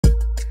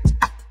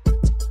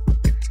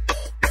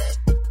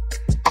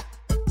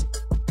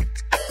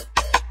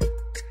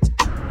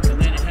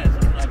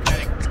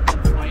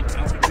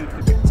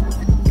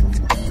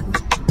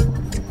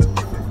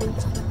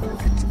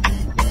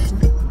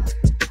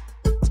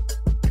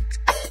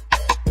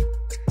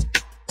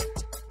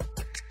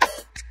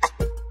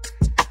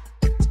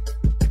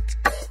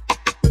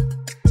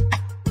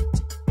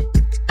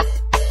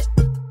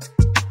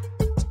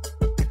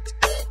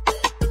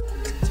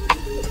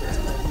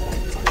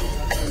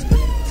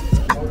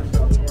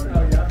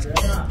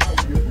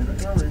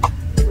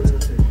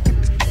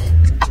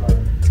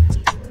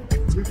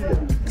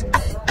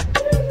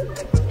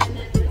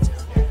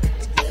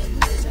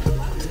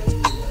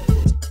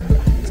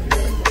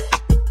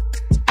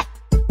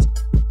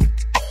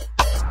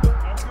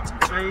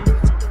please.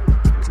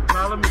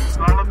 Follow me,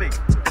 follow me.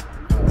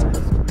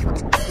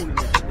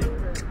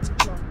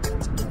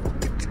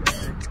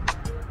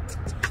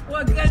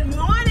 Well, good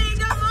morning,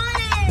 good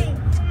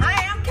morning. I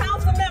am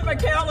Councilmember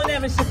Carolyn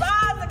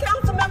Evans-Shabazz, the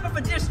council member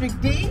for District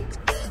D.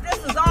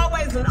 This is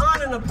always an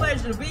honor and a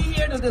pleasure to be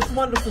here to this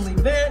wonderful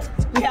event.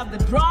 We have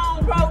the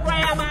drone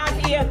program out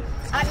here.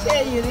 I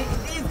tell you,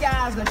 these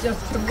guys are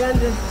just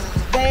tremendous.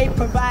 They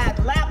provide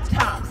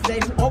laptops.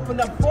 They've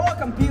opened up 4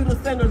 computer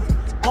centers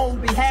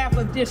on behalf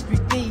of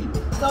District D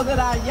so that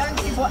our young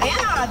people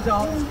and our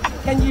adults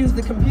can use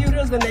the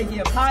computers, and they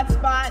give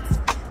hotspots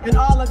and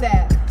all of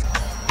that.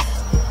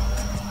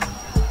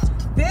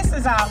 This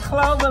is our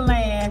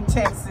Cloverland,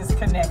 Texas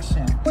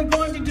connection. We're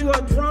going to do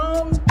a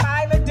drone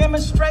pilot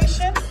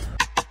demonstration.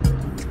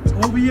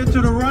 Over here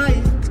to the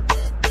right,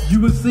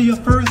 you will see a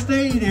first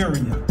aid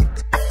area.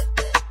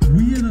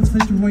 We in a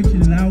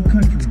situation in our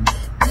country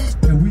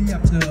and we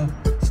have to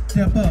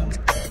step up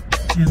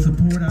and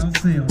support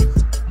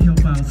ourselves,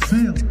 help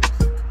ourselves,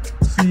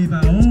 save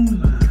our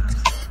own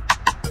lives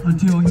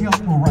until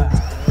help arrives.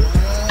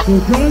 So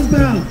drone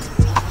balance,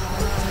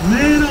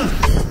 man up,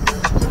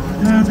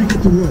 time to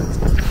get to work.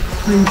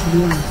 Phase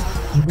 1,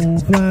 we're going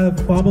to fly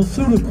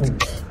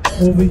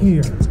pharmaceuticals over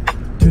here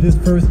to this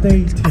first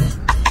aid team.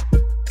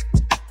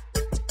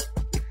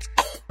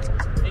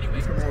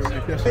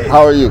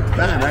 How are you?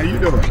 Fine, how you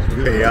doing?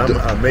 Hey, I'm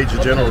a Major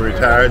General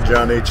retired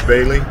John H.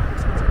 Bailey.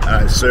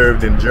 I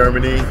served in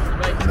Germany,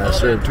 and I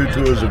served 2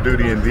 tours of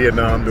duty in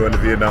Vietnam during the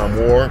Vietnam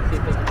War.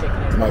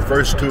 My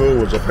first tour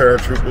was a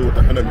paratrooper with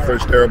the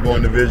 101st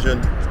Airborne Division.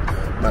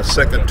 My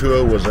second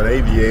tour was an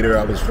aviator.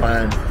 I was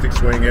flying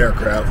fixed-wing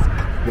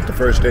aircraft with the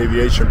 1st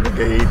Aviation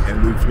Brigade,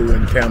 and we flew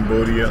in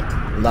Cambodia,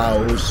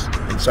 Laos,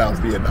 and South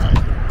Vietnam.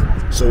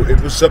 So it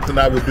was something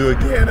I would do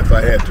again if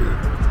I had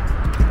to.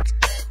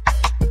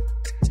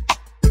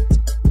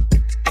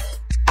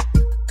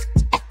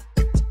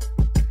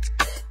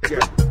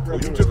 Oh,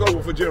 you took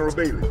over for General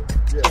Bailey?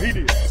 Yeah. He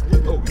did.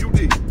 Oh, you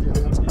did? Yeah.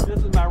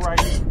 This is my right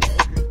here.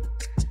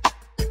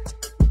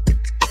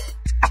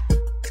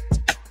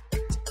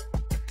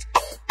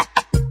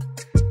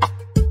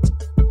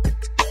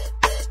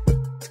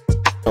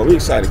 We're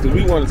excited because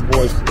we want the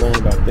boys to learn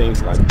about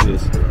things like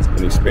this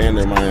and expand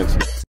their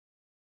minds.